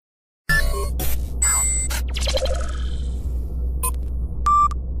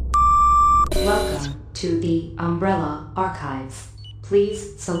Welcome to the Umbrella Archives.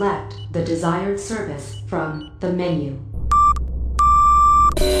 Please select the desired service from the menu.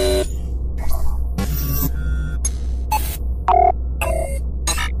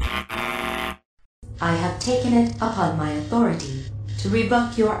 I have taken it upon my authority to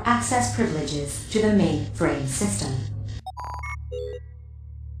revoke your access privileges to the mainframe system.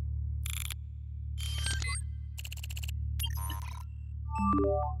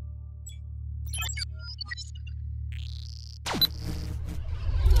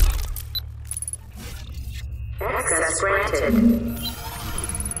 Access granted.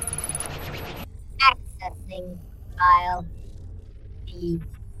 Accessing file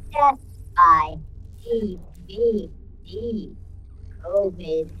DFIDVD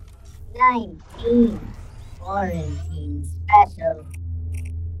COVID-19 quarantine special.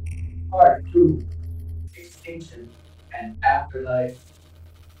 Part 2. Extinction and Afterlife.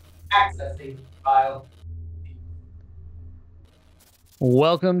 Accessing file.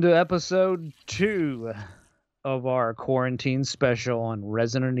 Welcome to episode 2 of our quarantine special on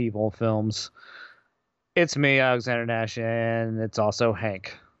Resident Evil films. It's me, Alexander Nash, and it's also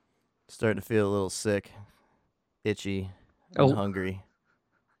Hank. Starting to feel a little sick, itchy, and hungry.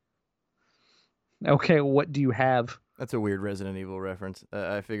 Okay, what do you have? That's a weird Resident Evil reference.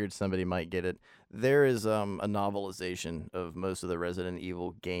 I figured somebody might get it. There is a novelization of most of the Resident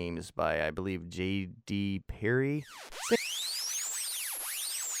Evil games by, I believe, J.D. Perry.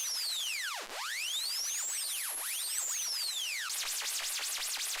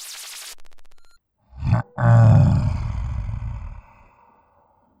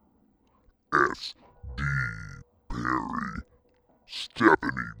 S.D. Perry,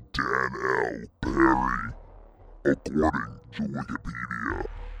 Stephanie Dan L. Perry. According to Wikipedia,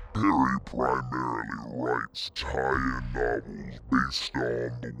 Perry primarily writes tie-in novels based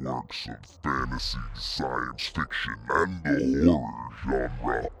on the works of fantasy, science fiction, and the horror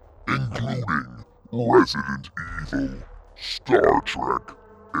genre, including Resident Evil, Star Trek,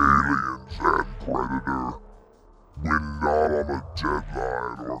 Aliens, and Predator. When not on a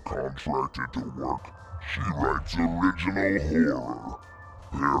deadline or contracted to work, she writes original horror.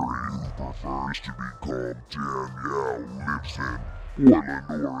 Perry, who prefers to be called Danielle, lives in Portland,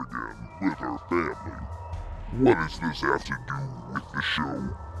 Oregon, with her family. What does this have to do with the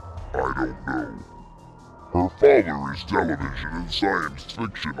show? I don't know. Her father is television and science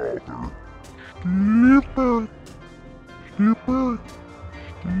fiction author Steve Perry. Steve Perry.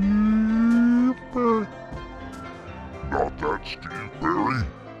 Steve Perry. Not that Steve Perry.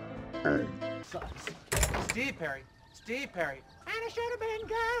 Oh. Steve Perry. Steve Perry. And I should have been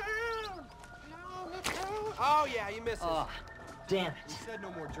gone. No, let's go. Oh, yeah, you missed it. Oh, damn it. You said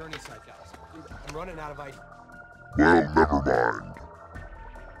no more journey psychos. I'm running out of ice. Well, never mind.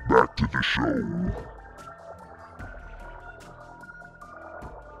 Back to the show.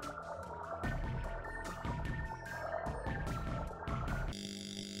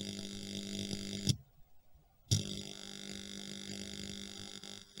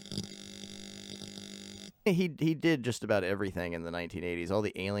 He did just about everything in the 1980s. All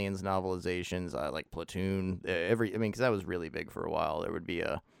the Aliens novelizations, like Platoon, because that was really big for a while. There would be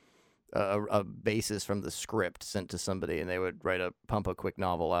a basis from the script sent to somebody, and they would pump a quick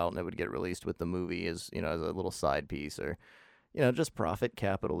novel out, and it would get released with the movie as a little side piece, or just profit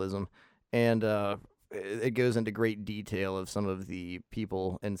capitalism. And it goes into great detail of some of the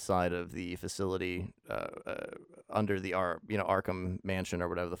people inside of the facility under the Arkham Mansion, or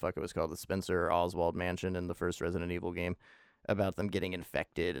whatever the fuck it was called, the Spencer Oswald Mansion in the first Resident Evil game, about them getting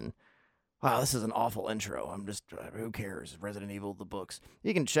infected. And wow, this is an awful intro. I'm just, who cares? Resident Evil, the books.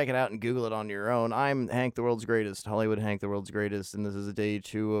 You can check it out and Google it on your own. I'm Hank, the world's greatest, Hollywood Hank, the world's greatest, and this is day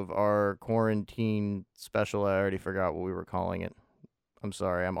 2 of our quarantine special. I already forgot what we were calling it. I'm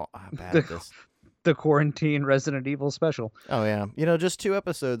sorry, I'm bad at this. The quarantine Resident Evil special. Oh, yeah. Just 2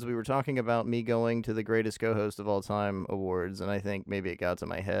 episodes, we were talking about me going to the greatest co-host of all time awards, and I think maybe it got to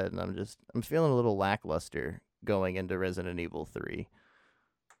my head, and I'm feeling a little lackluster going into Resident Evil 3.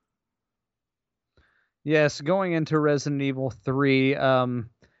 Yes, going into Resident Evil 3,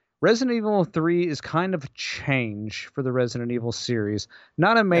 Resident Evil 3 is kind of a change for the Resident Evil series.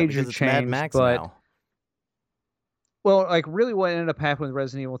 Not a major it's change, Mad Max but now. Well, really what ended up happening with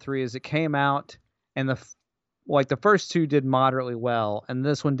Resident Evil 3 is it came out, and the first 2 did moderately well, and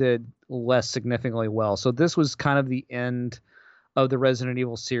this one did less significantly well. So this was kind of the end of the Resident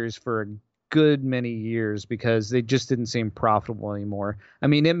Evil series for a good many years, because they just didn't seem profitable anymore. I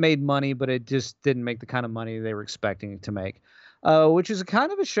mean, it made money, but it just didn't make the kind of money they were expecting it to make, which is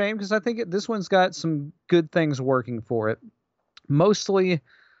kind of a shame, because I think this one's got some good things working for it. Mostly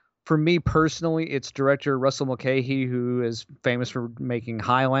For me personally, it's director Russell Mulcahy, who is famous for making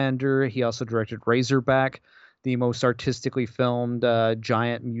Highlander. He also directed Razorback, the most artistically filmed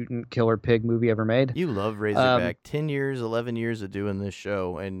giant mutant killer pig movie ever made. You love Razorback. 10 years, 11 years of doing this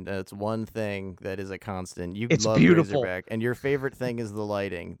show, and that's one thing that is a constant. You It's love beautiful. Razorback, and your favorite thing is the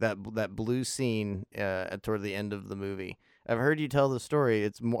lighting. That blue scene toward the end of the movie. I've heard you tell the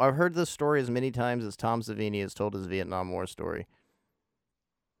story. I've heard this story as many times as Tom Savini has told his Vietnam War story.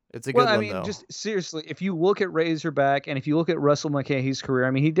 It's a good Well, I one, mean, though. just seriously, if you look at Razorback and if you look at Russell Mulcahy's career,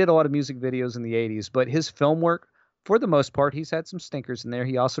 I mean, he did a lot of music videos in the 80s, but his film work, for the most part, he's had some stinkers in there.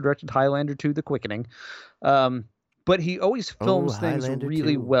 He also directed Highlander 2, The Quickening. But he always films things Highlander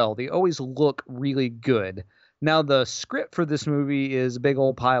really 2. well. They always look really good. Now, the script for this movie is a big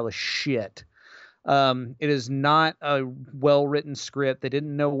old pile of shit. It is not a well-written script. They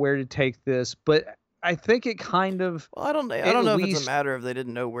didn't know where to take this, but I think it kind of... Well, I don't at know if it's least- a matter of they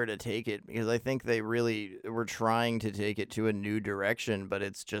didn't know where to take it, because I think they really were trying to take it to a new direction, but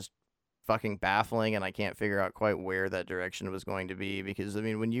it's just fucking baffling, and I can't figure out quite where that direction was going to be, because, I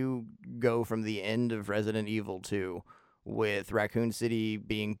mean, when you go from the end of Resident Evil 2 with Raccoon City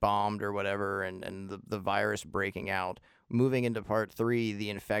being bombed or whatever, and the virus breaking out, moving into part 3,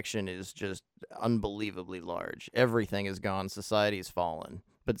 the infection is just unbelievably large. Everything is gone. Society's fallen.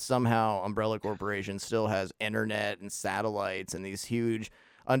 But somehow Umbrella Corporation still has internet and satellites and these huge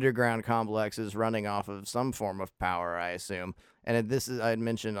underground complexes running off of some form of power, I assume. And this is, I had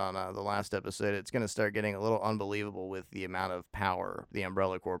mentioned on the last episode, it's going to start getting a little unbelievable with the amount of power the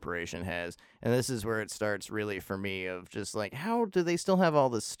Umbrella Corporation has. And this is where it starts really for me of just like, how do they still have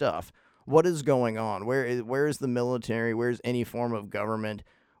all this stuff? What is going on? Where is the military? Where's any form of government?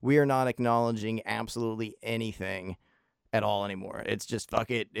 We are not acknowledging absolutely anything at all anymore. It's just,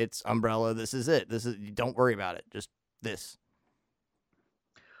 fuck it. It's Umbrella. This is it. Don't worry about it. Just this.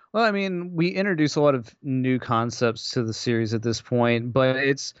 Well, I mean, we introduce a lot of new concepts to the series at this point, but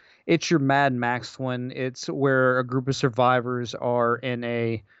it's your Mad Max one. It's where a group of survivors are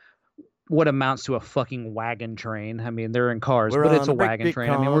in what amounts to a fucking wagon train. I mean, they're in cars, We're but it's on a a great wagon big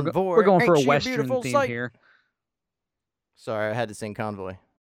train. I mean, convoy. we're going for a Ain't she a Western beautiful theme sight? here. Sorry, I had to sing Convoy.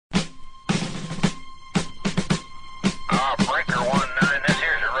 Breaker 19, this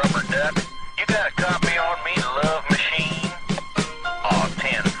here's a rubber duck. You got a copy on me, Love Machine?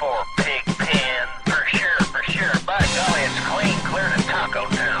 10-4 pig pen. For sure. By golly, it's clean, clear to Taco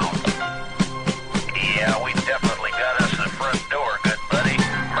Town. Yeah, we definitely got us the front door, good buddy.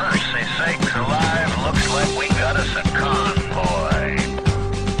 Mercy sakes alive, looks like we got us a convoy.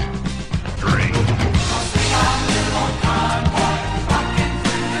 Drink.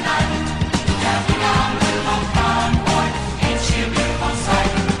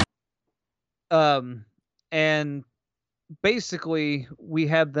 And basically we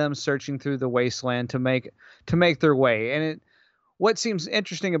have them searching through the wasteland to make their way. And what seems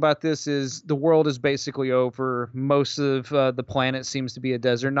interesting about this is the world is basically over. Most of the planet seems to be a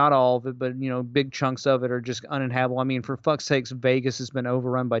desert. Not all of it, but big chunks of it are just uninhabitable. I mean, for fuck's sakes, Vegas has been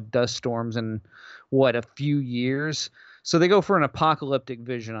overrun by dust storms in a few years. So they go for an apocalyptic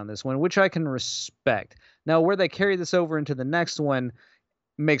vision on this one, which I can respect. Now, where they carry this over into the next one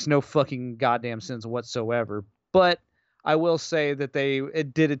makes no fucking goddamn sense whatsoever. But I will say that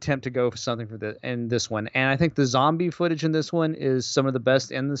it did attempt to go for something in this one. And I think the zombie footage in this one is some of the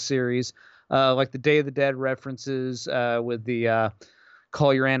best in the series. Like the Day of the Dead references with the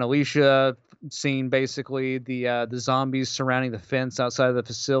Call Your Aunt Alicia scene, basically. The zombies surrounding the fence outside of the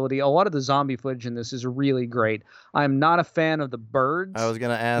facility. A lot of the zombie footage in this is really great. I'm not a fan of the birds. I was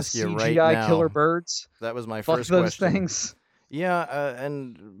going to ask the you CGI right now. killer birds. That was my Fuck first those question. things. Yeah,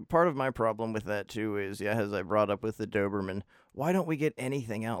 and part of my problem with that, too, is, as I brought up with the Doberman, why don't we get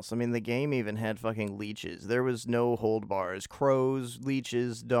anything else? I mean, the game even had fucking leeches. There was no hold bars. Crows,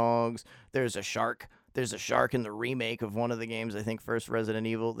 leeches, dogs. There's a shark. There's a shark in the remake of one of the games, I think, first Resident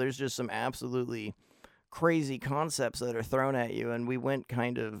Evil. There's just some absolutely crazy concepts that are thrown at you, and we went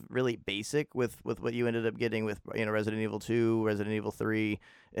kind of really basic with what you ended up getting with, Resident Evil 2, Resident Evil 3,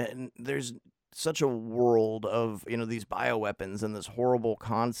 and there's such a world of these bioweapons and this horrible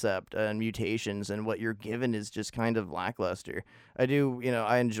concept and mutations, and what you're given is just kind of lackluster. I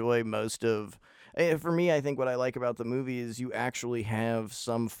enjoy most of for me, I think what I like about the movie is you actually have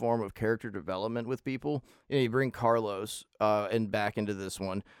some form of character development with people. You bring Carlos and back into this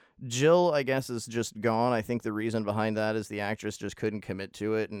one. Jill, I guess, is just gone. I think the reason behind that is the actress just couldn't commit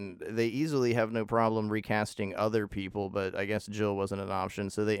to it, and they easily have no problem recasting other people, but I guess Jill wasn't an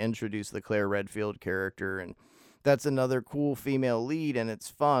option, so they introduced the Claire Redfield character, and that's another cool female lead, and it's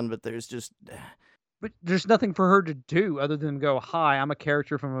fun, but there's just... But there's nothing for her to do other than go, "Hi, I'm a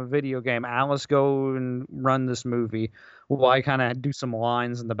character from a video game. Alice, go and run this movie." Well, I kind of do some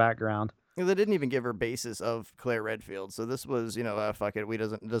lines in the background. They didn't even give her basis of Claire Redfield, so this was, fuck it,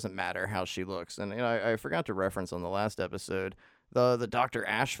 it doesn't matter how she looks. And I forgot to reference on the last episode the Dr.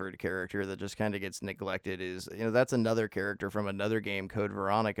 Ashford character that just kind of gets neglected is, that's another character from another game, Code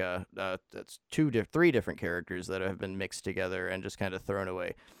Veronica. That's three different characters that have been mixed together and just kind of thrown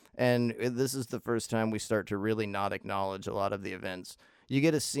away. And this is the first time we start to really not acknowledge a lot of the events. You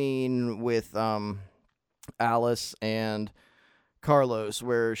get a scene with Alice and Carlos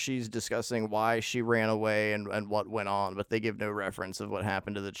where she's discussing why she ran away and what went on, but they give no reference of what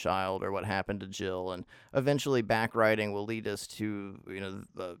happened to the child or what happened to Jill. And eventually backwriting will lead us to,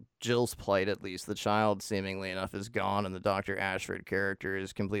 Jill's plight, at least. The child, seemingly enough, is gone, and the Dr. Ashford character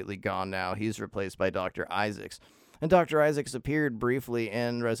is completely gone now. He's replaced by Dr. Isaacs. And Dr. Isaacs appeared briefly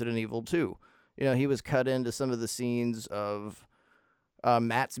in Resident Evil 2. He was cut into some of the scenes of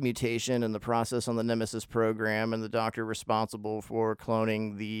Matt's mutation and the process on the Nemesis program, and the doctor responsible for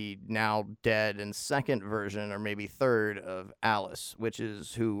cloning the now dead and second version, or maybe third, of Alice, which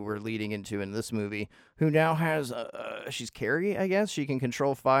is who we're leading into in this movie, who now has, she's Carrie, I guess? She can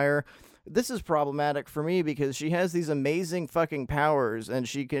control fire. This is problematic for me because she has these amazing fucking powers and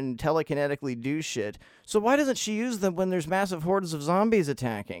she can telekinetically do shit. So why doesn't she use them when there's massive hordes of zombies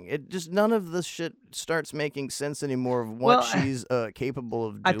attacking? It just, none of this shit starts making sense anymore of what she's capable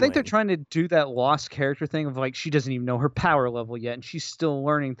of doing. I think they're trying to do that lost character thing of like, she doesn't even know her power level yet and she's still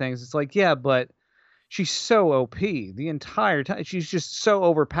learning things. It's like, yeah, but she's so OP the entire time. She's just so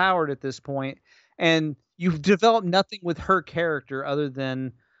overpowered at this point, and you've developed nothing with her character other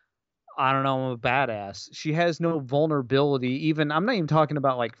than, I don't know, I'm a badass. She has no vulnerability. Even, I'm not even talking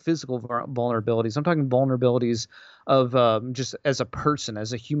about like physical vulnerabilities. I'm talking vulnerabilities of just as a person,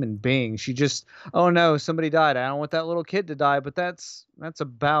 as a human being. She just, oh no, somebody died. I don't want that little kid to die, but that's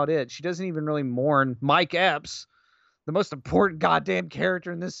about it. She doesn't even really mourn. Mike Epps, the most important goddamn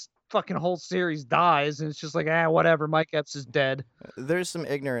character in this fucking whole series, dies, and it's just like, whatever, Mike Epps is dead. There's some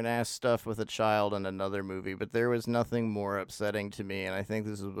ignorant ass stuff with a child in another movie, but there was nothing more upsetting to me, and I think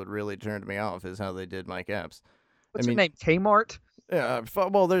this is what really turned me off, is how they did Mike Epps. What's her name? Kmart? Yeah,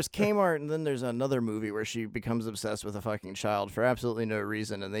 well, there's Kmart, and then there's another movie where she becomes obsessed with a fucking child for absolutely no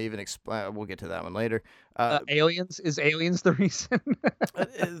reason, and they even explain. We'll get to that one later. Aliens? Is aliens the reason?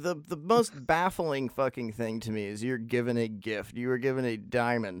 The most baffling fucking thing to me is you're given a gift. You were given a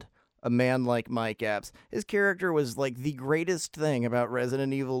diamond. A man like Mike Epps. His character was like the greatest thing about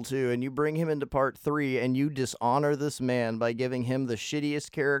Resident Evil 2, and you bring him into part 3 and you dishonor this man by giving him the shittiest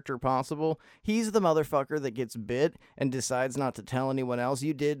character possible. He's the motherfucker that gets bit and decides not to tell anyone else.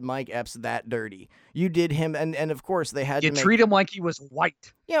 You did Mike Epps that dirty. You did him, and of course they had to treat him like he was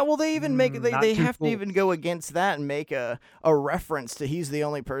white. Yeah, well, they even make they have to even go against that and make a reference to he's the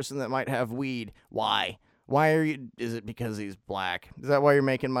only person that might have weed. Why? Why are you? Is it because he's black? Is that why you're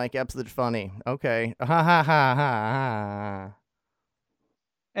making Mike Epps funny? Okay. Ha ha ha ha ha.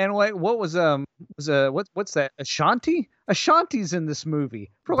 And what was what's that? Ashanti? Ashanti's in this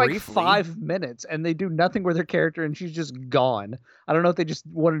movie for like Briefly. 5 minutes, and they do nothing with her character, and she's just gone. I don't know if they just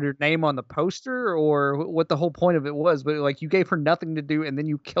wanted her name on the poster or what the whole point of it was, but like you gave her nothing to do, and then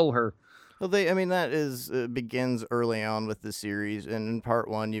you kill her. Well, that is begins early on with the series, and in part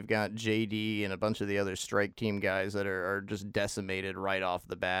 1, you've got JD and a bunch of the other strike team guys that are just decimated right off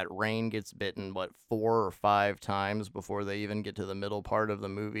the bat. Rain gets bitten 4 or 5 times before they even get to the middle part of the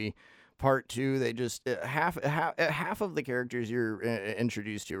movie. Part 2, they just half of the characters you're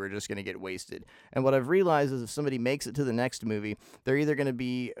introduced to are just going to get wasted. And what I've realized is if somebody makes it to the next movie, they're either going to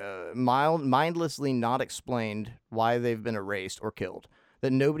be mindlessly not explained why they've been erased or killed. That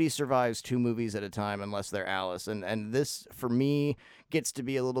nobody survives 2 movies at a time unless they're Alice. And this, for me, gets to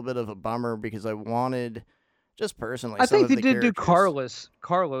be a little bit of a bummer because I wanted, just personally, I think they did characters. do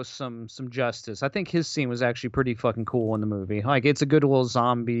Carlos some justice. I think his scene was actually pretty fucking cool in the movie. Like, it's a good little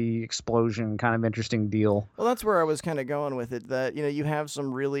zombie explosion kind of interesting deal. Well, that's where I was kind of going with it, that, you have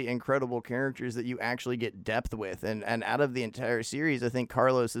some really incredible characters that you actually get depth with. And out of the entire series, I think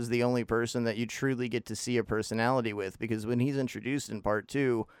Carlos is the only person that you truly get to see a personality with, because when he's introduced in part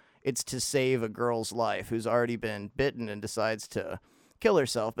 2, it's to save a girl's life who's already been bitten and decides to kill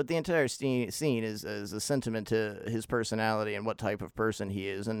herself, but the entire scene is a sentiment to his personality and what type of person he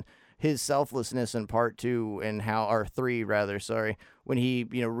is, and his selflessness in part 2 and how, or 3 rather, sorry, when he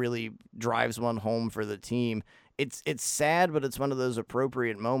really drives one home for the team. it's sad, but it's one of those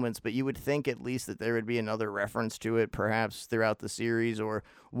appropriate moments. But you would think at least that there would be another reference to it, perhaps throughout the series, or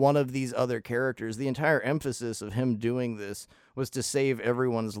one of these other characters. The entire emphasis of him doing this was to save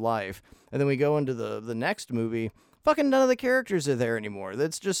everyone's life. And then we go into the next movie. Fucking none of the characters are there anymore.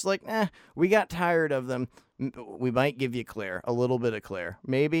 That's just like, we got tired of them. We might give you Claire, a little bit of Claire.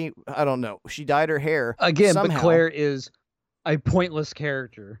 Maybe, I don't know. She dyed her hair. Again, somehow. but Claire is a pointless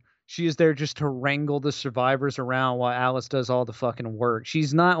character. She is there just to wrangle the survivors around while Alice does all the fucking work.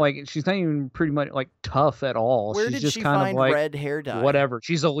 She's not even pretty much like tough at all. Where She's did just she kind find of like red hair dye? whatever.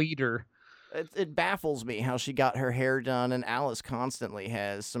 She's a leader. It baffles me how she got her hair done, and Alice constantly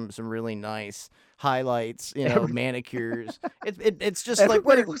has some really nice highlights, manicures. It's just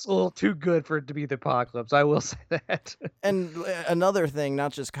Everybody like looks a little too good for it to be the apocalypse. I will say that. And another thing,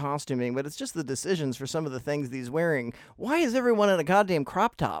 not just costuming, but it's just the decisions for some of the things he's wearing. Why is everyone in a goddamn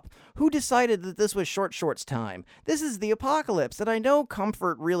crop top? Who decided that this was short shorts time? This is the apocalypse, and I know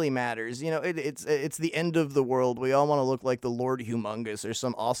comfort really matters. It's the end of the world. We all want to look like the Lord Humongous or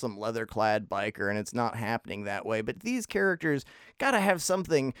some awesome leather-clad biker, and it's not happening that way. But these characters gotta have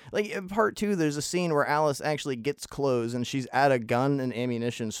something. Like in part 2, there's a scene where Alice actually gets clothes, and she's at a gun and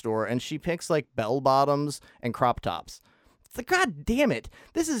ammunition store, and she picks like bell bottoms and crop tops. It's like, God damn it.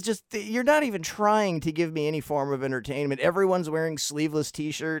 This is just, you're not even trying to give me any form of entertainment. Everyone's wearing sleeveless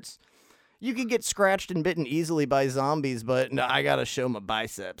t-shirts. You can get scratched and bitten easily by zombies, but no, I gotta show my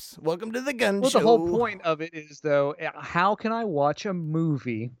biceps. Welcome to the gun show. The whole point of it is, though, how can I watch a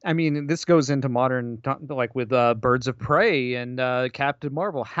movie? I mean, this goes into modern, like with Birds of Prey and Captain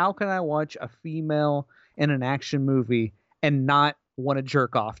Marvel. How can I watch a female in an action movie and not want to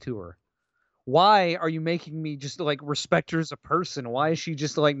jerk off to her? Why are you making me just like respect her as a person? Why is she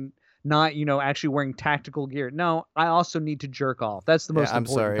just like not, actually wearing tactical gear? No, I also need to jerk off. That's the most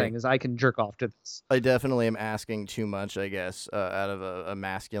important thing, is I can jerk off to this. I definitely am asking too much, I guess, out of a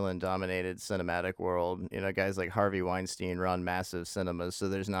masculine-dominated cinematic world. Guys like Harvey Weinstein run massive cinemas, so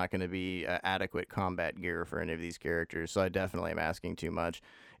there's not going to be adequate combat gear for any of these characters, so I definitely am asking too much.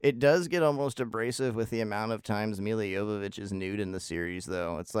 It does get almost abrasive with the amount of times Milla Jovovich is nude in the series,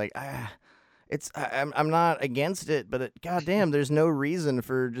 though. It's like, I'm not against it, but goddamn, there's no reason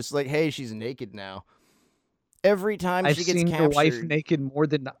for just like, hey, she's naked now. Every time she gets captured, I've seen your wife naked more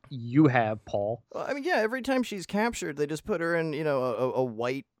than you have, Paul. Well, I mean, yeah, every time she's captured, they just put her in, a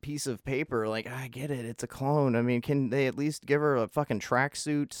white piece of paper. Like, I get it, it's a clone. I mean, can they at least give her a fucking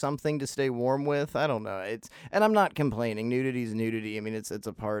tracksuit, something to stay warm with? I don't know. And I'm not complaining. Nudity's nudity. I mean, it's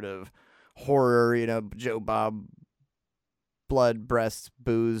a part of horror. Joe Bob. Blood, breasts,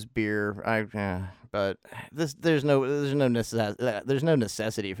 booze, beer. But there's no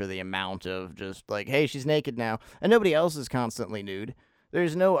necessity for the amount of just like, hey, she's naked now, and nobody else is constantly nude.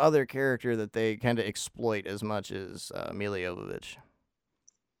 There's no other character that they kind of exploit as much as Milla Jovovich.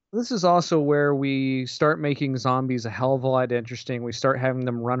 This is also where we start making zombies a hell of a lot interesting. We start having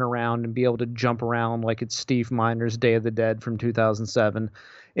them run around and be able to jump around like it's Steve Miner's Day of the Dead from 2007.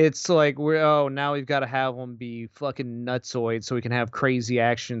 It's like, now we've got to have them be fucking nutsoids so we can have crazy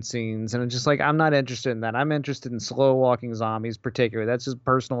action scenes. And it's just like, I'm not interested in that. I'm interested in slow walking zombies particularly. That's just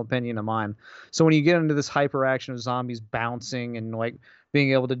personal opinion of mine. So when you get into this hyper action of zombies bouncing and like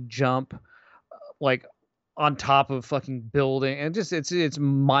being able to jump like on top of fucking building, and just it's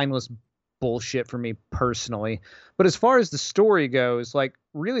mindless bullshit for me personally. But as far as the story goes, like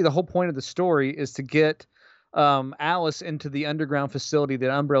really the whole point of the story is to get Alice into the underground facility that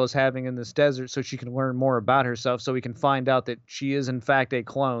Umbrella's having in this desert so she can learn more about herself, so we can find out that she is in fact a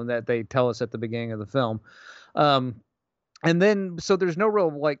clone that they tell us at the beginning of the film. And then, so there's no real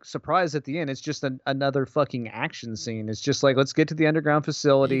like surprise at the end. It's just another fucking action scene. It's just like, let's get to the underground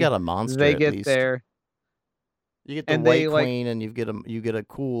facility. You got a monster. They at get least. there. You get the White Queen, and you get a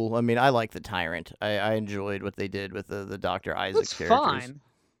cool. I mean, I like the Tyrant. I enjoyed what they did with the Dr. Isaacs characters. Fine.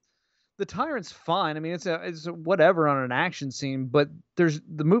 The Tyrant's fine. I mean, it's whatever on an action scene, but the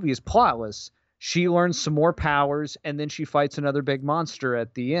movie is plotless. She learns some more powers, and then she fights another big monster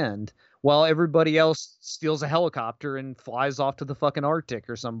at the end, while everybody else steals a helicopter and flies off to the fucking Arctic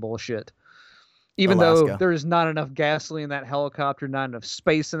or some bullshit. Even though there is not enough gasoline in that helicopter, not enough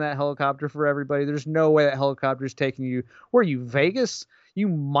space in that helicopter for everybody. There's no way that helicopter is taking you. Where are you, Vegas? You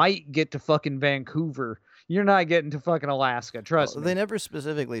might get to fucking Vancouver. You're not getting to fucking Alaska. Trust me. They never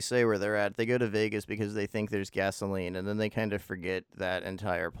specifically say where they're at. They go to Vegas because they think there's gasoline, and then they kind of forget that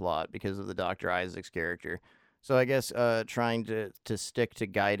entire plot because of the Dr. Isaacs character. So I guess trying to stick to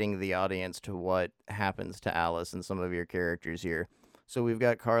guiding the audience to what happens to Alice and some of your characters here. So we've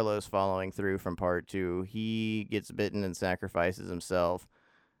got Carlos following through from part 2. He gets bitten and sacrifices himself.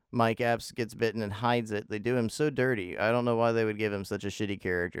 Mike Epps gets bitten and hides it. They do him so dirty. I don't know why they would give him such a shitty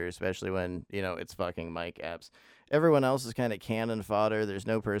character, especially when, it's fucking Mike Epps. Everyone else is kind of cannon fodder. There's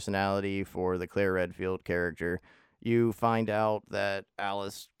no personality for the Claire Redfield character. You find out that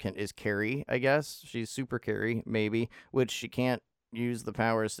Alice is Carrie, I guess. She's Super Carrie, maybe, which she can't use the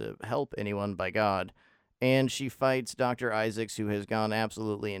powers to help anyone by God. And she fights Dr. Isaacs, who has gone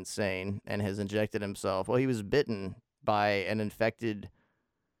absolutely insane and has injected himself. Well, he was bitten by an infected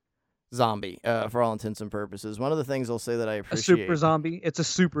zombie, for all intents and purposes. One of the things I'll say that I appreciate... A super zombie? It's a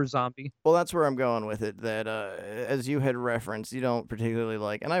super zombie. Well, that's where I'm going with it, that as you had referenced, you don't particularly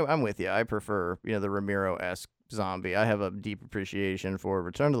like... And I'm with you. I prefer, the Ramiro-esque zombie. I have a deep appreciation for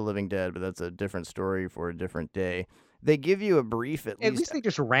Return of the Living Dead, but that's a different story for a different day. They give you a brief At least they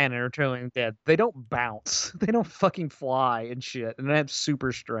just ran in Return of the Living Dead. They don't bounce. They don't fucking fly and shit, and they have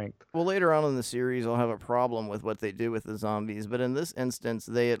super strength. Well, later on in the series, I'll have a problem with what they do with the zombies, but in this instance,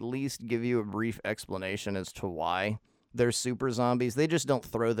 they at least give you a brief explanation as to why they're super zombies. They just don't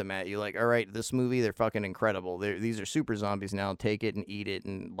throw them at you like, all right, this movie, they're fucking incredible. These are super zombies now. Take it and eat it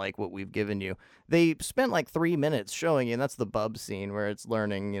and like what we've given you. They spent like 3 minutes showing you, and that's the bub scene where it's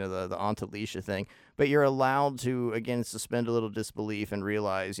learning, the Aunt Alicia thing. But you're allowed to, again, suspend a little disbelief and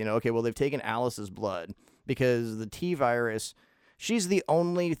realize, okay, well, they've taken Alice's blood because the T-virus... She's the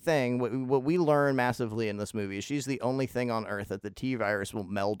only thing, what we learn massively in this movie, is she's the only thing on Earth that the T-virus will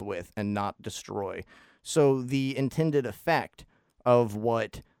meld with and not destroy. So the intended effect of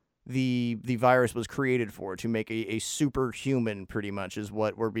what the virus was created for, to make a superhuman, pretty much, is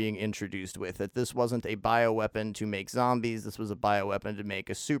what we're being introduced with. That this wasn't a bioweapon to make zombies, this was a bioweapon to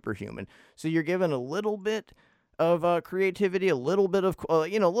make a superhuman. So you're given a little bit of creativity, a little bit of, a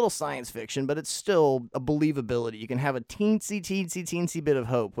little science fiction, but it's still a believability. You can have a teensy bit of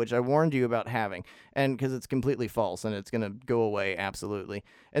hope, which I warned you about having, and because it's completely false, and it's going to go away, absolutely.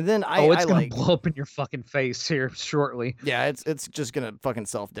 And then it's going to blow up in your fucking face here shortly. Yeah, it's just going to fucking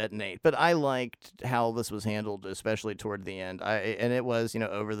self-detonate. But I liked how this was handled, especially toward the end. And it was,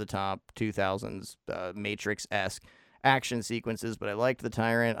 over-the-top, 2000s, Matrix-esque action sequences, but I liked the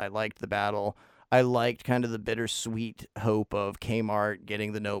Tyrant, I liked the battle, I liked kind of the bittersweet hope of Kmart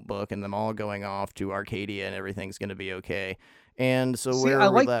getting the notebook and them all going off to Arcadia and everything's going to be okay. And so where I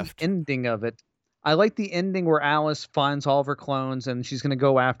we like left... the ending of it. I like the ending where Alice finds all of her clones and she's going to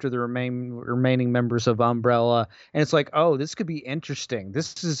go after the remaining members of Umbrella. And it's like, oh, this could be interesting.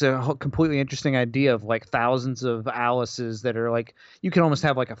 This is a completely interesting idea of like thousands of Alices that are like, you can almost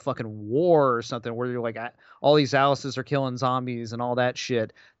have like a fucking war or something where you're like, all these Alices are killing zombies and all that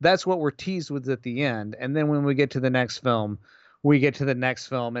shit. That's what we're teased with at the end. And then when we get to the next film,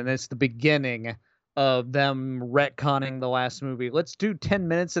 and it's the beginning of them retconning the last movie. Let's do 10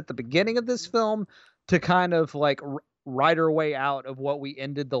 minutes at the beginning of this film to kind of like write our way out of what we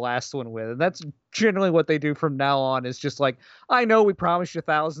ended the last one with. And that's generally what they do from now on, is just like, I know we promised you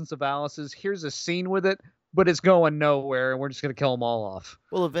thousands of Alices. Here's a scene with it, but it's going nowhere, and we're just going to kill them all off.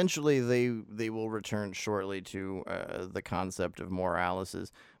 Well, eventually they will return shortly to the concept of more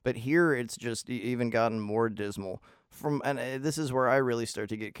Alices. But here it's just even gotten more dismal. This is where I really start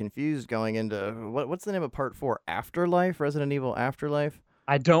to get confused going into what's the name of part 4? Afterlife? Resident Evil Afterlife?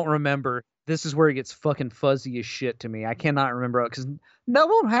 I don't remember. This is where it gets fucking fuzzy as shit to me. I cannot remember because none of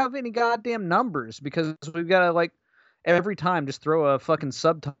them have any goddamn numbers, because we've got to like every time just throw a fucking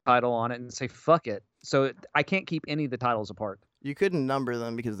subtitle on it and say fuck it. So I can't keep any of the titles apart. You couldn't number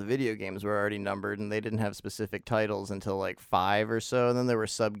them because the video games were already numbered and they didn't have specific titles until like 5 or so. And then there were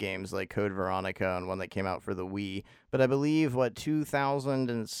sub games like Code Veronica and one that came out for the Wii. But I believe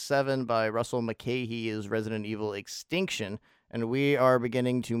 2007 by Russell McKahey is Resident Evil Extinction. And we are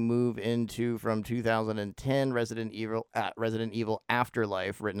beginning to move into, from 2010, Resident Evil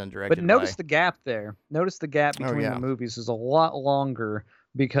Afterlife, written and directed by... But notice the gap there. Notice the gap between the movies is a lot longer,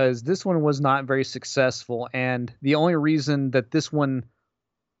 because this one was not very successful. And the only reason that this one,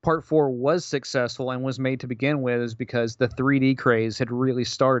 Part 4, was successful and was made to begin with is because the 3D craze had really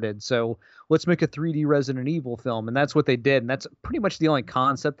started. So let's make a 3D Resident Evil film. And that's what they did. And that's pretty much the only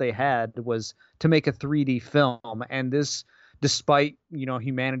concept they had, was to make a 3D film. And this, despite,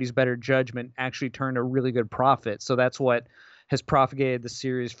 humanity's better judgment, actually turned a really good profit. So that's what has propagated the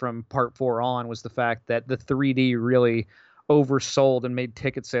series from Part 4 on, was the fact that the 3D really oversold and made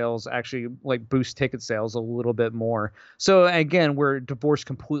ticket sales actually like boost ticket sales a little bit more. So again, we're divorced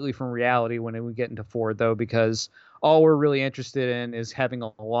completely from reality when we get into 4, though, because all we're really interested in is having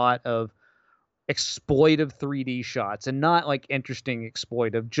a lot of exploitive 3D shots, and not like interesting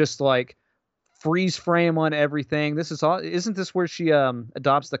exploitive, just like freeze frame on everything. This is all. Isn't this where she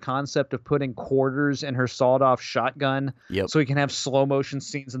adopts the concept of putting quarters in her sawed-off shotgun, Yep. so he can have slow motion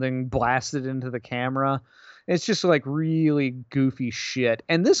scenes and then blast it into the camera? It's just like really goofy shit.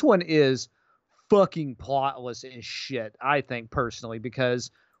 And this one is fucking plotless as shit, I think, personally, because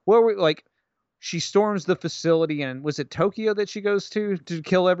she storms the facility, and was it Tokyo that she goes to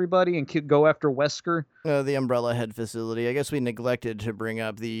kill everybody and go after Wesker? The Umbrella Head facility. I guess we neglected to bring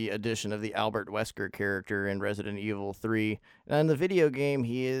up the addition of the Albert Wesker character in Resident Evil 3. And in the video game,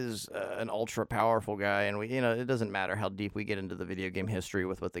 he is an ultra powerful guy, and it doesn't matter how deep we get into the video game history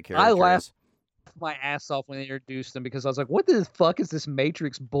with what the character I laughed is. my ass off when they introduced him, because I was like, what the fuck is this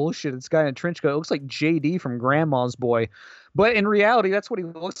Matrix bullshit? This guy in a trench coat, it looks like JD from Grandma's Boy. But in reality, that's what he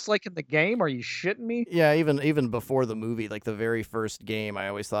looks like in the game. Are you shitting me? Yeah, even before the movie, like the very first game, I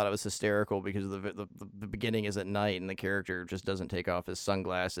always thought it was hysterical because the beginning is at night and the character just doesn't take off his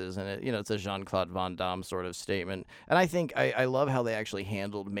sunglasses, and it's a Jean-Claude Van Damme sort of statement. And I think I love how they actually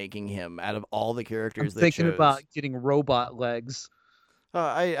handled making him out of all the characters. I'm thinking about getting robot legs.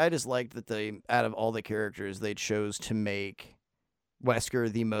 I just liked that out of all the characters, they chose to make Wesker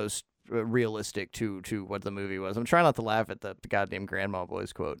the most realistic to what the movie was. I'm trying not to laugh at the goddamn Grandma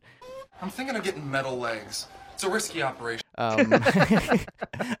Boys quote. I'm thinking of getting metal legs. It's a risky operation. Okay,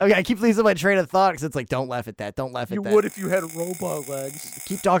 I keep losing my train of thought because it's like, don't laugh at that. Don't laugh at that. You would if you had robot legs.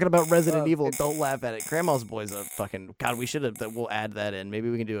 Keep talking about Resident Evil. Don't laugh at it. Grandma's Boy's a fucking... God, we should have... We'll add that in. Maybe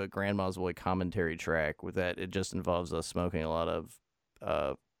we can do a Grandma's Boy commentary track with that. It just involves us smoking a lot of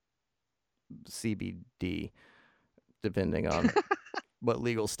CBD, depending on what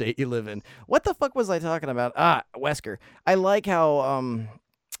legal state you live in. What the fuck was I talking about? Wesker. I like how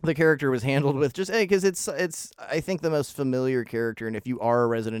the character was handled with just because it's I think the most familiar character, and if you are a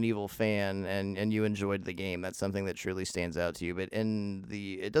Resident Evil fan and you enjoyed the game, that's something that truly stands out to you. But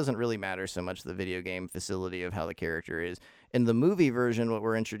it doesn't really matter so much the video game facility of how the character is. In the movie version, what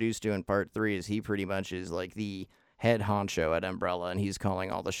we're introduced to in part 3 is he pretty much is like the head honcho at Umbrella, and he's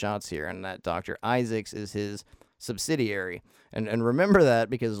calling all the shots here, and that Dr. Isaacs is his subsidiary. And remember that,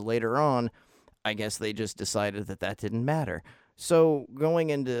 because later on, I guess they just decided that didn't matter. So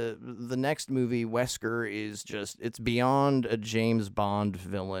going into the next movie, Wesker is it's beyond a James Bond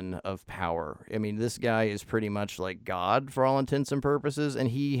villain of power. I mean, this guy is pretty much like God for all intents and purposes, and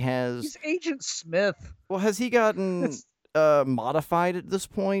he's Agent Smith. Well, has he gotten modified at this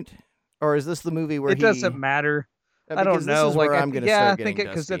point? Or is this the movie where it doesn't matter? I don't know. This is where I'm going to start getting dusty.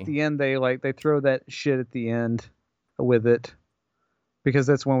 Because at the end they throw that shit at the end with it, because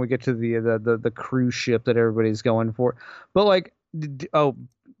that's when we get to the cruise ship that everybody's going for. But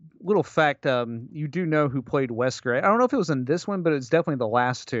little fact, you do know who played Wesker. I don't know if it was in this one, but it's definitely the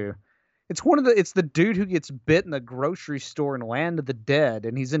last two. It's the dude who gets bit in the grocery store in Land of the Dead,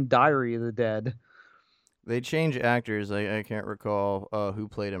 and he's in Diary of the Dead. They change actors. I can't recall who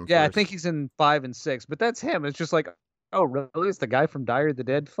played him. Yeah, first. I think he's in 5 and 6, but that's him. It's just like, oh, really? It's the guy from Diary of the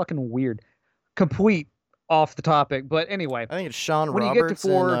Dead? Fucking weird. Complete off the topic, but anyway. I think it's Sean Roberts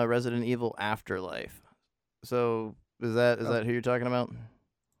in Resident Evil Afterlife. So is that who you're talking about?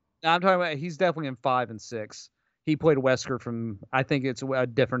 No, I'm talking about, he's definitely in 5 and 6. He played Wesker from, I think it's a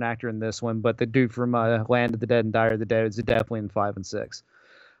different actor in this one, but the dude from Land of the Dead and Diary of the Dead is definitely in 5 and 6.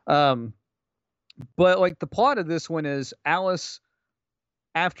 But the plot of this one is Alice,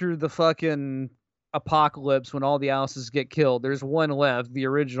 after the fucking apocalypse, when all the Alices get killed, there's one left, the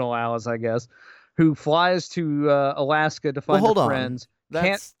original Alice, I guess, who flies to Alaska to find her friends.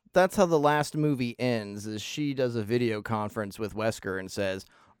 That's how the last movie ends, is she does a video conference with Wesker and says,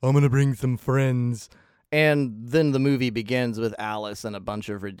 I'm going to bring some friends. And then the movie begins with Alice and a bunch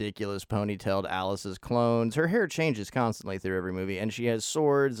of ridiculous ponytailed Alice's clones. Her hair changes constantly through every movie, and she has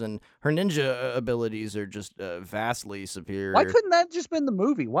swords, and her ninja abilities are just vastly superior. Why couldn't that just been the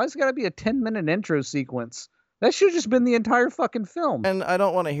movie? Why's it got to be a 10-minute intro sequence? That should have just been the entire fucking film. And I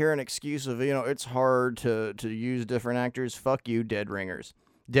don't want to hear an excuse of, it's hard to use different actors. Fuck you, Dead Ringers.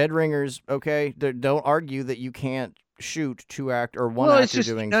 Dead Ringers, okay? Don't argue that you can't shoot one actor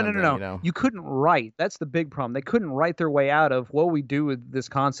doing something. No. You couldn't write. That's the big problem. They couldn't write their way out of what we do with this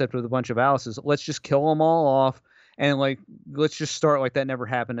concept with a bunch of Alices. Let's just kill them all off, and let's just start like that never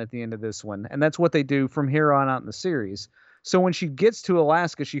happened at the end of this one. And that's what they do from here on out in the series. So when she gets to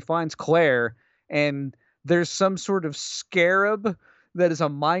Alaska, she finds Claire, and there's some sort of scarab that is a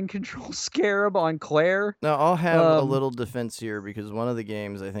mind control scarab on Claire. Now, I'll have a Um, little defense here because one of the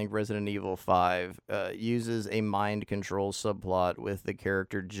games, I think Resident Evil 5, uses a mind control subplot with the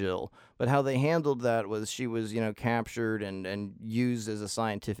character Jill. But how they handled that was she was, captured and used as a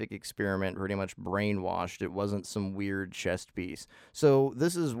scientific experiment, pretty much brainwashed. It wasn't some weird chest piece. So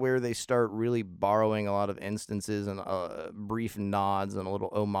this is where they start really borrowing a lot of instances and brief nods and a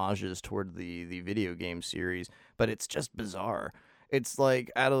little homages toward the video game series. But it's just bizarre. It's like,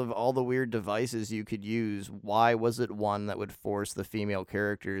 out of all the weird devices you could use, why was it one that would force the female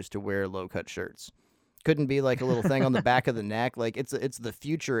characters to wear low-cut shirts? Couldn't be like a little thing on the back of the neck. Like, it's the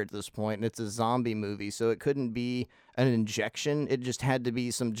future at this point, and it's a zombie movie, so it couldn't be an injection. It just had to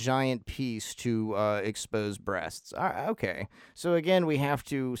be some giant piece to expose breasts. Okay. So again, we have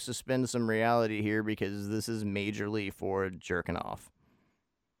to suspend some reality here because this is majorly for jerking off.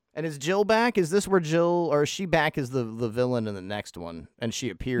 And is Jill back? Is this where Jill, or is she back as the villain in the next one? And she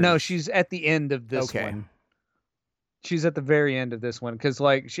appears? no, she's at the end of this Okay. one. She's at the very end of this one because,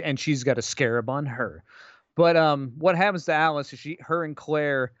 like, she's got a scarab on her. But what happens to Alice is her and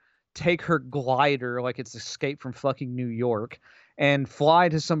Claire take her glider like it's Escape from fucking New York and fly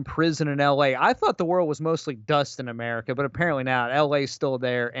to some prison in L.A. I thought the world was mostly dust in America, but apparently not. L.A.'s still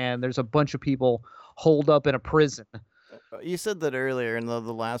there, and there's a bunch of people holed up in a prison. You said that earlier, and the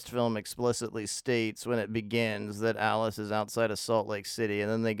last film explicitly states when it begins that Alice is outside of Salt Lake City,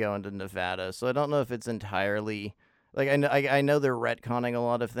 and then they go into Nevada. So I don't know if it's entirely... Like, I know they're retconning a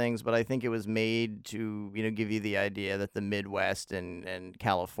lot of things, but I think it was made to, give you the idea that the Midwest and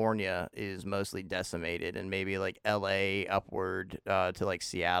California is mostly decimated, and maybe, like, L.A. upward to, like,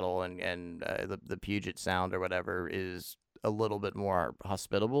 Seattle and the Puget Sound or whatever is a little bit more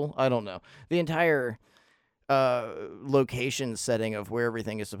hospitable. I don't know. The entire... location setting of where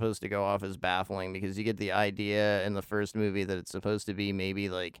everything is supposed to go off is baffling because you get the idea in the first movie that it's supposed to be maybe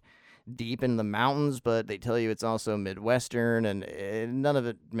like deep in the mountains, but they tell you it's also Midwestern, and none of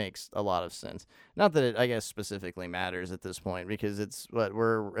it makes a lot of sense. Not that it, I guess, specifically matters at this point because it's what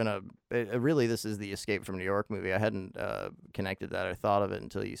we're in really this is the Escape from New York movie. I hadn't connected that or thought of it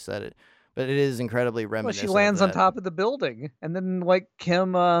until you said it, but it is incredibly Well, reminiscent. she lands of on that. top of the building, and then, like,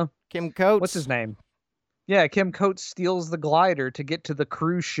 Kim Coates. what's his name? Yeah, Kim Coates steals the glider to get to the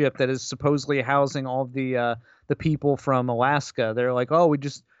cruise ship that is supposedly housing all the people from Alaska. They're like, oh,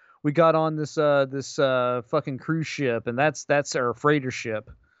 we got on this fucking cruise ship, and that's our freighter ship.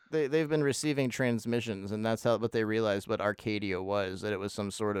 They've been receiving transmissions, and that's what they realized what Arcadia was, that it was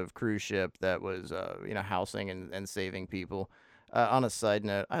some sort of cruise ship that was, housing and saving people. On a side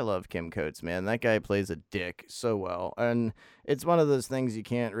note, I love Kim Coates, man. That guy plays a dick so well. And it's one of those things you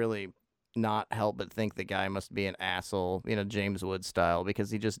can't really not help but think the guy must be an asshole, James Woods style,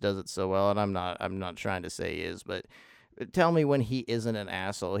 because he just does it so well. And I'm not trying to say he is, but tell me when he isn't an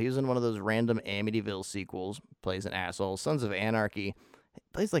asshole. He was in one of those random Amityville sequels, plays an asshole. Sons of Anarchy,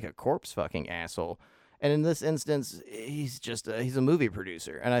 plays like a corpse fucking asshole. And in this instance, he's just he's a movie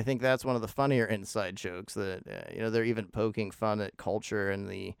producer, and I think that's one of the funnier inside jokes that they're even poking fun at culture and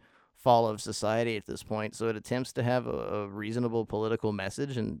the fall of society at this point. So it attempts to have a reasonable political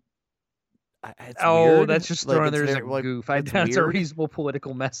message, and it's weird. That's just Like, throwing it's there as a very- goof. it's That's a weird. reasonable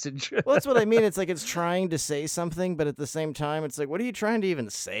political message. Well, that's what I mean. It's like it's trying to say something, but at the same time, it's like, what are you trying to even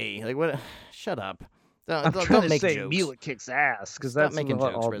say? Like, what? Shut up. I'm Don't trying to make say jokes. Mila kicks ass because Stop that's making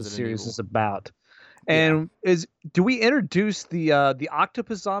what jokes, all the Resident series Evil. is about. And do we introduce the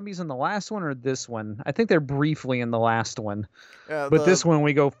octopus zombies in the last one or this one? I think they're briefly in the last one, but this one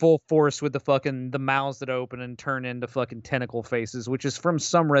we go full force with the mouths that open and turn into fucking tentacle faces, which is from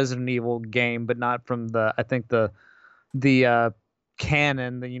some Resident Evil game, but not from the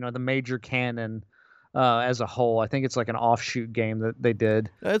canon, the major canon. As a whole, I think it's like an offshoot game that they did.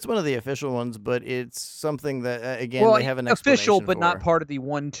 It's one of the official ones, but it's something that again they have an official, explanation but not for. part of the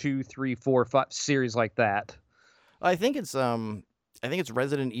 1, 2, 3, 4, 5 series like that. I think it's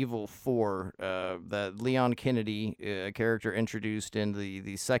Resident Evil 4 that Leon Kennedy, a character introduced in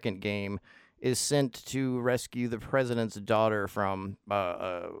the second game, is sent to rescue the president's daughter from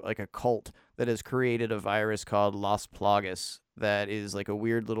like a cult that has created a virus called Las Plagas that is like a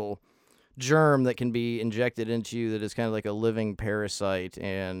weird little germ that can be injected into you that is kind of like a living parasite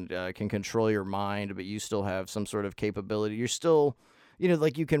and can control your mind, but you still have some sort of capability. You're still,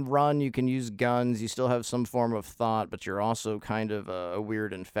 like you can run, you can use guns, you still have some form of thought, but you're also kind of a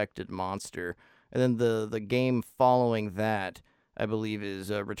weird infected monster. And then the game following that, I believe,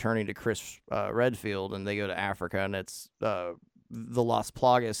 is returning to Chris Redfield, and they go to Africa, and it's the Las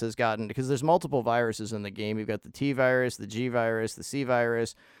Plagas has gotten, because there's multiple viruses in the game. You've got the T virus, the G virus, the C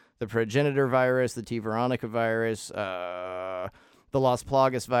virus, the progenitor virus, the T Veronica virus, the Las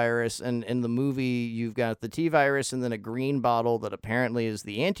Plagas virus, and in the movie you've got the T virus and then a green bottle that apparently is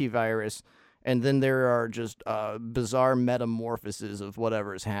the antivirus, and then there are just bizarre metamorphoses of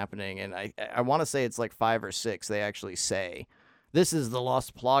whatever is happening, and I want to say it's like 5 or 6 they actually say this is the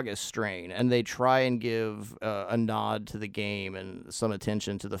Las Plagas strain, and they try and give a nod to the game and some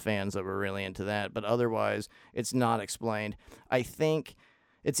attention to the fans that were really into that, but otherwise it's not explained. I think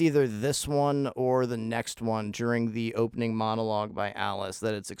it's either this one or the next one during the opening monologue by Alice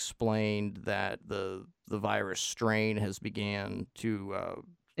that it's explained that the virus strain has began to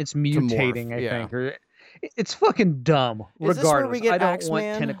it's to mutating, morph. I Yeah. think. Or it's fucking dumb. Is this where we Regardless, get I don't Axeman?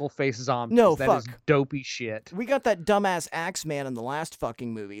 want tentacle face zombies. No, That is fuck. dopey shit. We got that dumbass Axeman in the last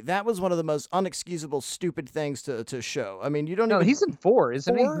fucking movie. That was one of the most unexcusable, stupid things to show. I mean, you don't No, even... he's in 4,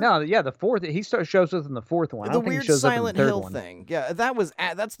 isn't 4? he? No, yeah, the 4th. He shows up in the 4th one. I The don't think weird he shows Silent up in the 3rd Hill one. thing. Yeah,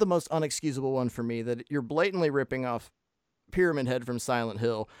 that's the most unexcusable one for me, that you're blatantly ripping off Pyramid Head from Silent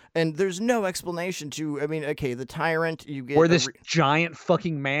Hill, and there's no explanation to, I mean, okay, the Tyrant, you get... Where this giant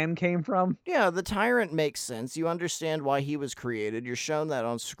fucking man came from? Yeah, the Tyrant makes sense. You understand why he was created. You're shown that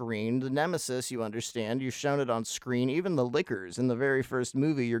on screen. The Nemesis, you understand. You've shown it on screen. Even the Lickers in the very first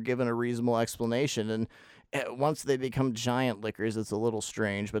movie, you're given a reasonable explanation. And once they become giant Lickers, it's a little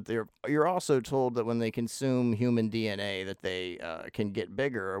strange. But you're also told that when they consume human DNA that they can get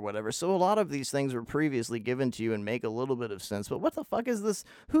bigger or whatever. So a lot of these things were previously given to you and make a little bit of sense. But what the fuck is this?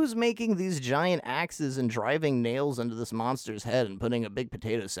 Who's making these giant axes and driving nails into this monster's head and putting a big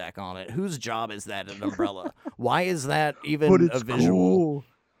potato sack on it? Whose job is that at Umbrella? Why is that even a visual? Cool.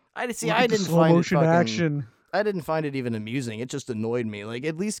 I didn't Look at the find slow it motion fucking, action. I didn't find it even amusing. It just annoyed me. Like,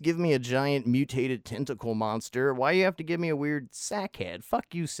 at least give me a giant mutated tentacle monster. Why you have to give me a weird sackhead?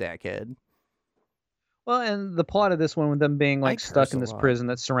 Fuck you, sackhead. Well, and the plot of this one, with them being like curse stuck in a this lot. prison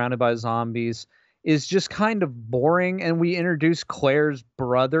that's surrounded by zombies, is just kind of boring. And we introduce Claire's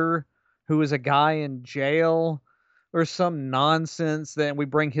brother, who is a guy in jail or some nonsense. Then we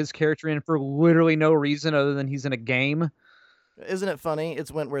bring his character in for literally no reason other than he's in a game. Isn't it funny? It's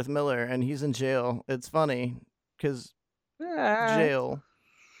Wentworth Miller, and he's in jail. It's funny, because jail.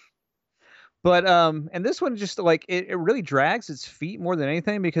 But and this one just like it really drags its feet more than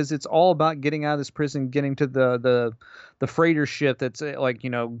anything, because it's all about getting out of this prison, getting to the freighter ship that's like,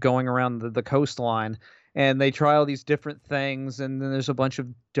 you know, going around the coastline, and they try all these different things, and then there's a bunch of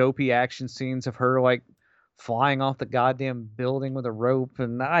dopey action scenes of her like flying off the goddamn building with a rope,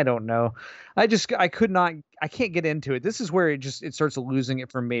 and I don't know. I can't get into it. This is where it starts losing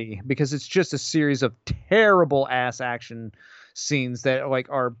it for me, because it's just a series of terrible ass action scenes that like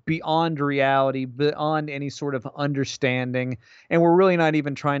are beyond reality, beyond any sort of understanding, and we're really not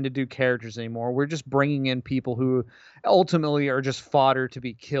even trying to do characters anymore. We're just bringing in people who ultimately are just fodder to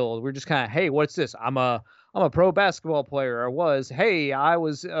be killed. We're just kind of, hey, what's this? I'm a pro basketball player. I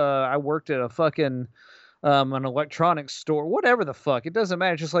worked at a fucking an electronics store, whatever the fuck. It doesn't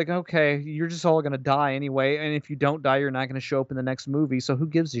matter. It's just like, okay, you're just all going to die anyway. And if you don't die, you're not going to show up in the next movie. So who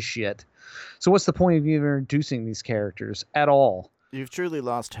gives a shit? So what's the point of even introducing these characters at all? You've truly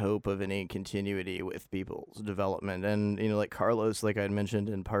lost hope of any continuity with people's development. And, you know, like Carlos, like I'd mentioned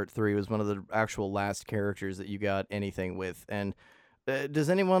in part 3, was one of the actual last characters that you got anything with. And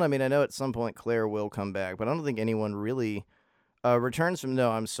does anyone, I mean, I know at some point Claire will come back, but I don't think anyone really returns from...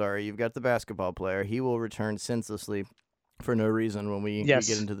 No, I'm sorry. You've got the basketball player. He will return senselessly for no reason when we get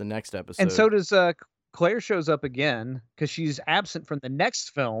into the next episode. And so does Claire shows up again, because she's absent from the next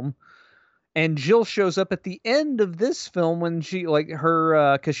film. And Jill shows up at the end of this film when she, like,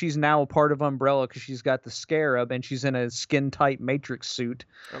 her, because she's now a part of Umbrella, because she's got the scarab and she's in a skin-tight Matrix suit.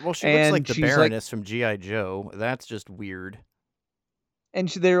 Well, she looks like the Baroness from G.I. Joe. That's just weird. And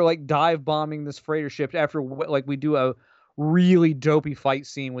they're, like, dive bombing this freighter ship after, like, we do a really dopey fight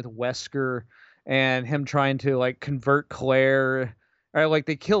scene with Wesker and him trying to, like, convert Claire. Or, like,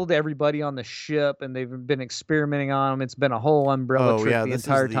 they killed everybody on the ship, and they've been experimenting on them. It's been a whole Umbrella trip the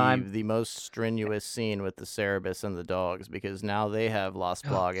entire time. The most strenuous scene with the Cerebus and the dogs, because now they have Las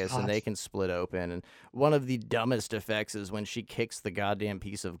Plagas, and they can split open. And one of the dumbest effects is when she kicks the goddamn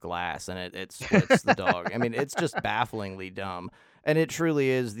piece of glass, and it splits the dog. I mean, it's just bafflingly dumb. And it truly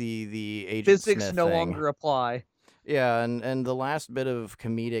is the Agent Physics Smith no thing. longer apply. Yeah, and the last bit of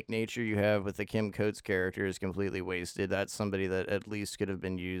comedic nature you have with the Kim Coates character is completely wasted. That's somebody that at least could have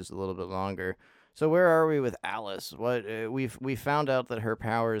been used a little bit longer. So where are we with Alice? What we found out that her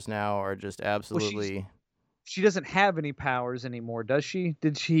powers now are just absolutely... Well, she doesn't have any powers anymore, does she?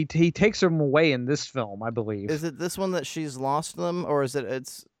 He takes them away in this film, I believe. Is it this one that she's lost them, or is it?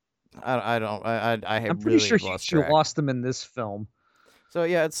 I'm I'm pretty really sure lost she track. lost them in this film. So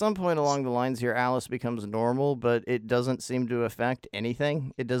yeah, at some point along the lines here, Alice becomes normal, but it doesn't seem to affect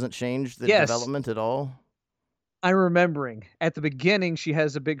anything. It doesn't change the Yes. development at all. I'm remembering at the beginning she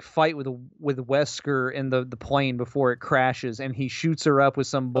has a big fight with Wesker in the plane before it crashes, and he shoots her up with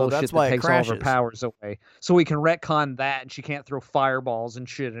some Oh, bullshit that's why that it takes all of her crashes. powers away. So we can retcon that, and she can't throw fireballs and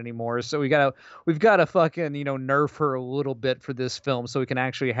shit anymore. So we've gotta fucking nerf her a little bit for this film, so we can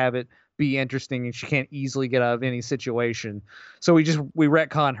actually have it be interesting, and she can't easily get out of any situation. So we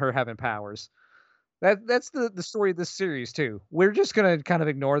retcon her having powers. That's the story of this series too. We're just gonna kind of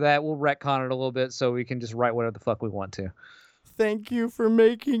ignore that. We'll retcon it a little bit so we can just write whatever the fuck we want to. Thank you for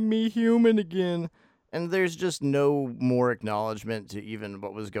making me human again. And there's just no more acknowledgement to even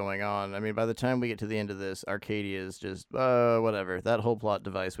what was going on. I mean, by the time we get to the end of this, Arcadia is just, whatever. That whole plot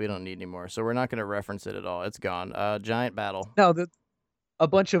device we don't need anymore. So we're not going to reference it at all. It's gone. Giant battle. No, a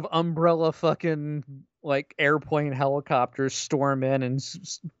bunch of Umbrella fucking like airplane helicopters storm in and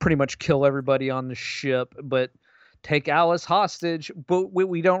pretty much kill everybody on the ship, but take Alice hostage. But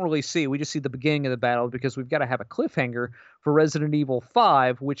we don't really see. We just see the beginning of the battle because we've got to have a cliffhanger for Resident Evil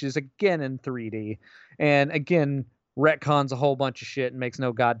 5, which is again in 3D. And again, retcons a whole bunch of shit and makes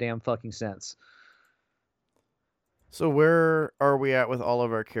no goddamn fucking sense. So where are we at with all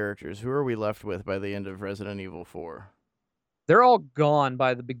of our characters? Who are we left with by the end of Resident Evil 4? They're all gone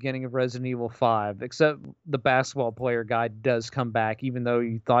by the beginning of Resident Evil 5, except the basketball player guy does come back, even though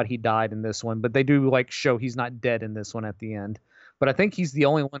you thought he died in this one. But they do show he's not dead in this one at the end. But I think he's the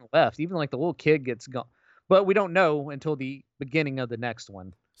only one left. Even the little kid gets gone. But we don't know until the beginning of the next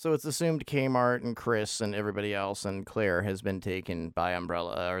one. So it's assumed Kmart and Chris and everybody else and Claire has been taken by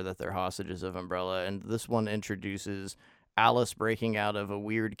Umbrella, or that they're hostages of Umbrella. And this one introduces Alice breaking out of a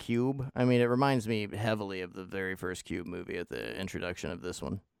weird cube. I mean, it reminds me heavily of the very first Cube movie at the introduction of this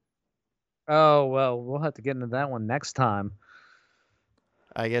one. Oh, well, we'll have to get into that one next time.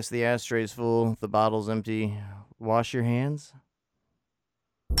 I guess the ashtray's full, the bottle's empty. Wash your hands?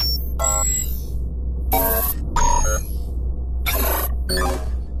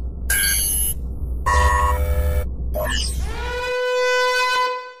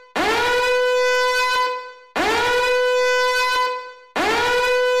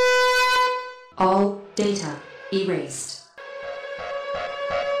 All data erased.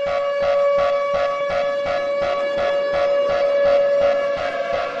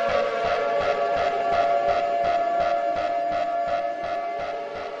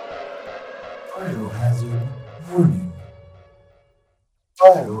 Biohazard warning.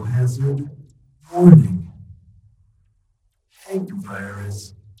 Biohazard warning. Hank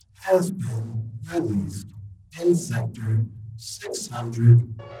virus has been released in sector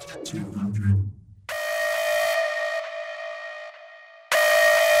 600 to 200.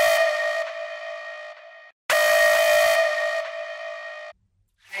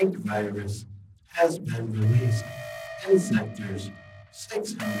 Hank virus has been released in sectors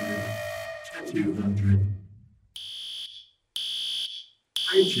 600 to 200.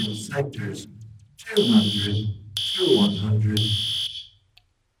 Breaching sectors 200 to 100.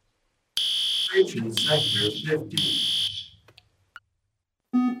 Breaching sector 50.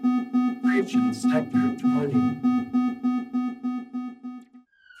 Breaching sector 20.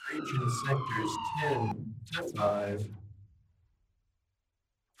 Breaching sectors 10 to 5.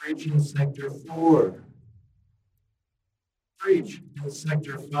 Breach in sector 4. Breach in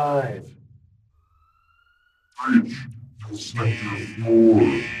sector 5. Breach in sector 4.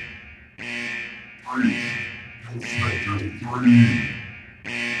 Breach in sector 3.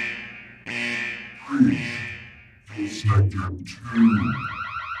 Breach in sector 2.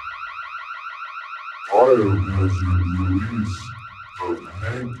 Biohazard release of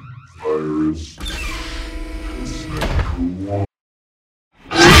Hank virus in sector 1.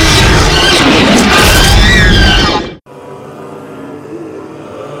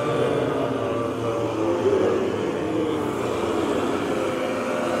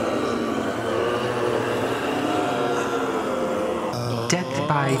 Death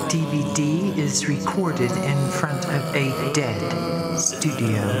by DVD is recorded in front of a dead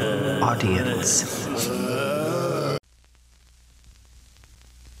studio audience.